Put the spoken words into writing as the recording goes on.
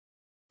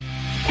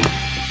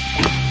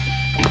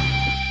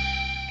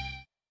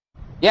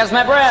Yes,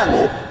 my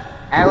friend,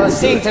 I will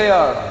sing to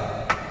you.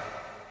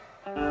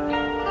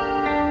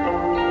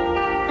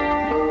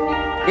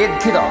 Big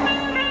kiddo.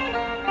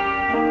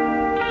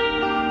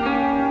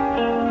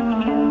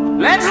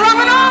 Let's rock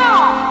it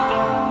on!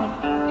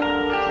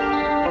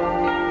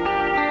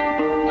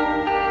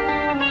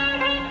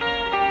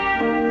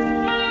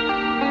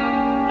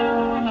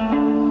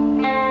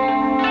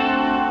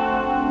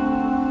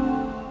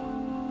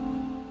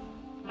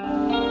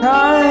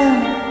 Time,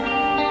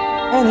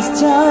 and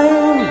it's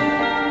time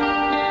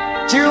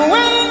to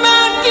win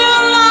back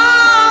your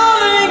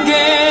love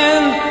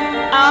again.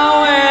 I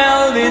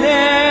will be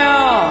there.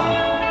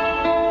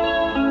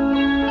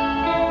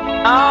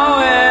 I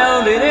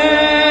will be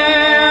there.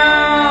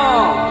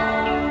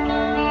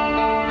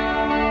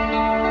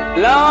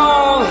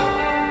 Love,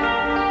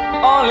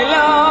 only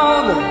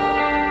love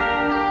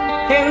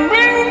can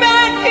bring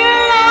back your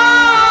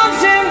love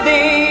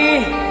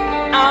someday.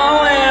 I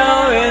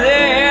will be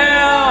there.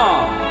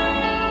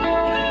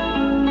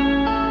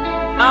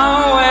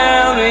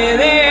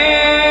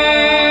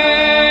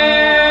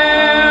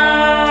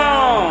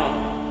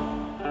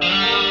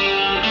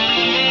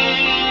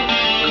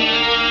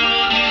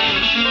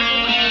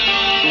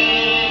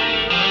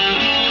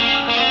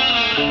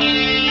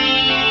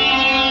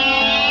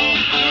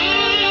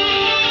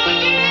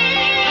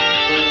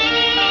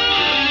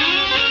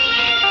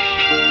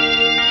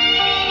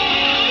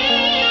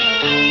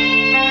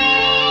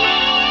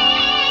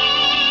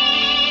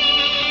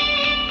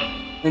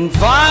 And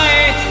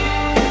fight,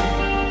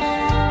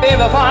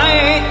 baby,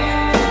 fight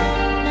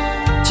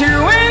to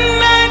win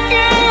back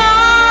your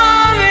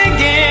love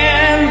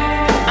again.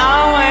 I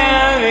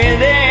will be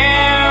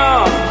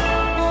there.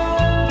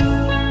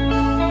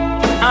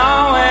 I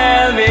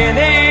will be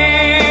there.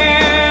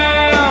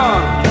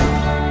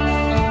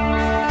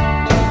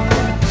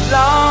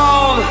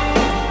 Love,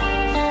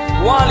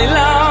 only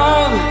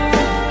love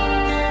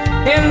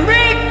can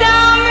break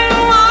down the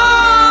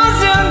walls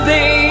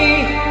someday.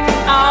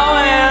 I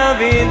will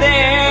be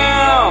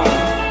there.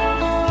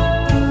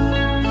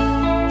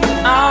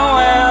 I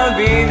will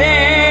be there.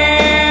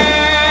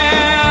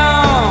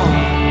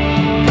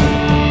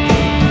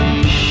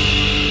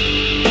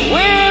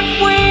 If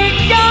we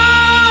go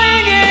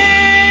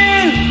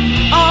again,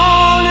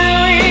 all the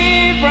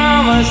way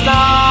from a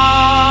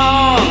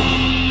start,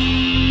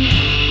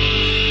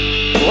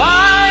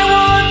 why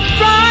would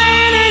try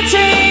to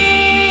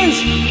change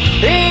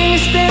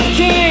things that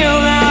kill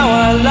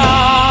our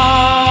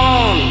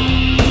love?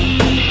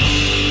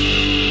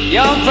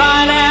 Your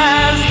pride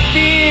has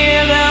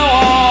built a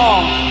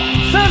wall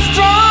so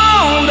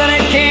strong that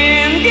I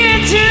can't get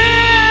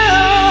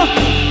through.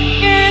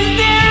 Is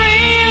there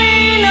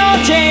really no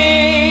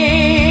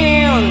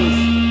chance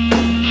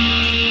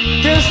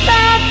to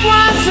start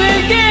once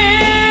again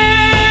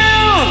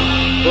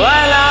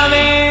while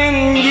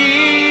loving you?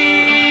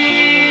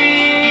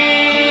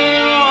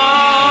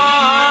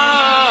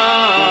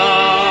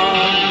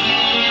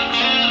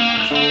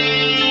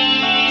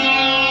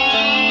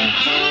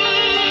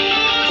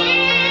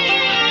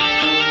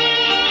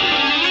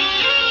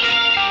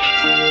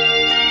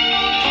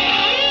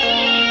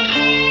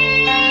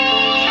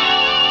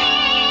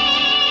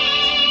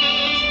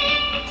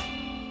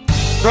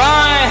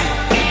 Try,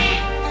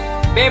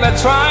 baby,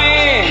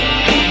 try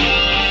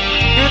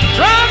to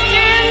trust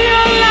in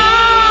your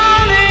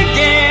love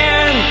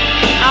again.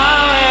 I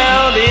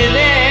will be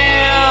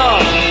there.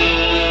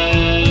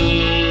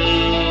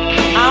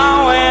 I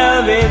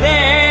will be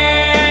there.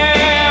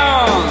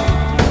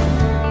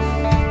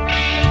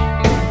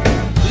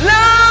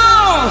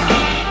 Love,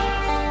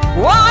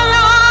 one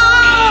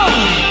love,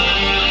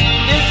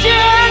 is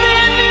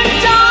yearning to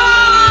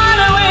turn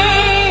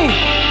away.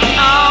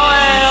 I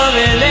will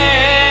be there.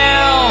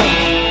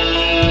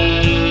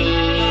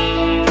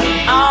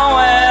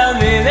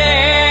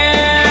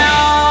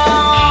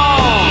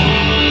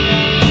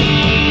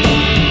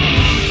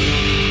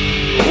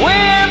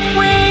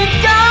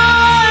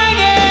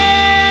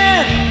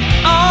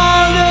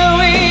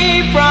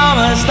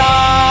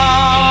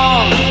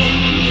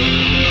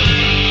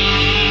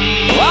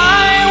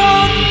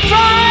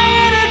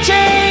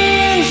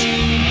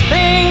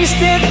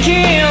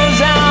 Kills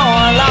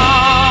our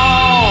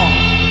love.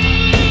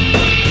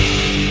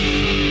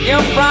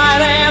 Your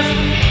pride has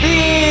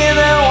built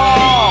a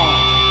wall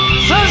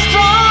so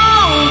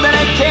strong that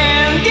I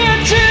can't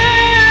get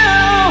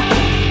through.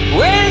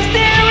 Is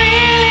there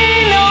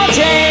really no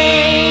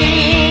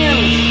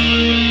chance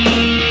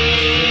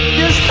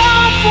to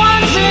stop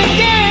once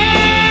again?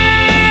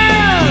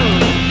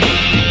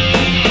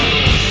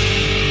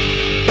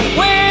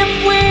 If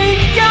we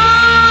go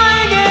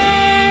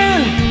again,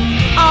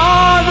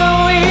 all the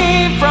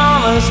way from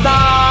a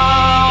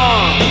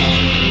start,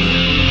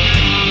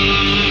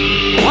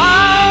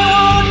 why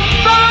won't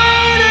try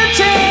to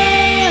change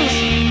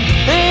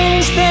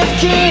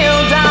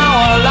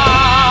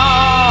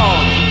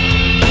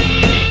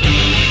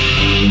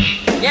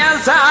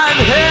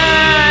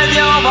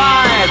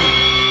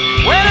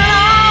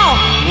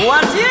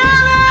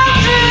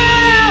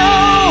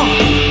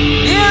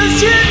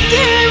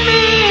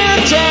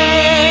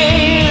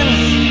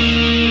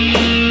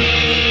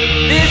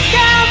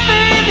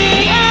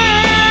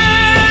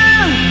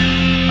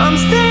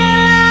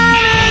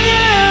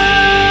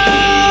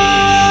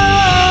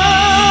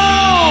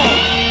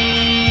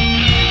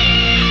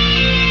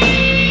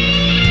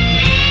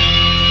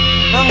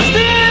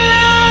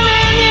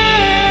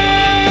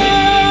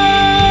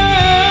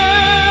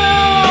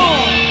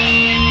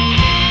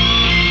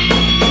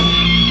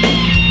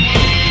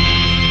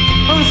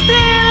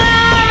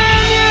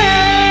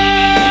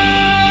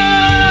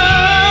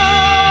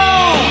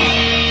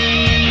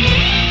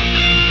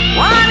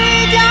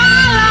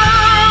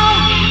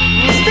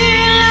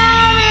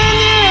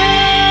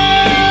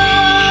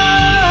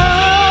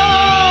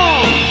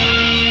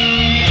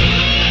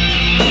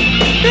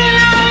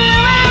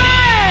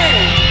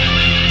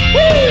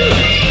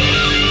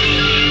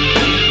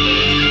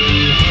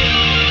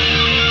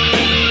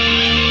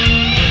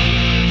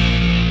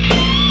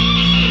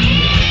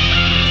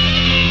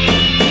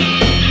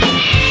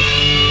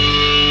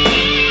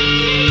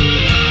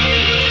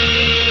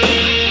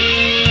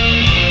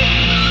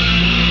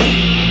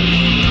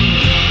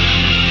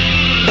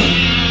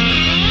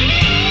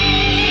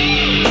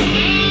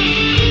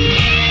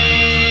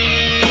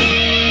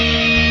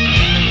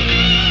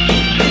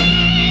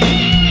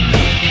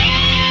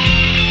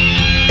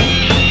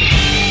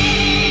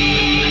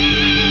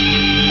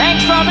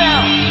Thanks,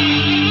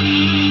 Scorpion.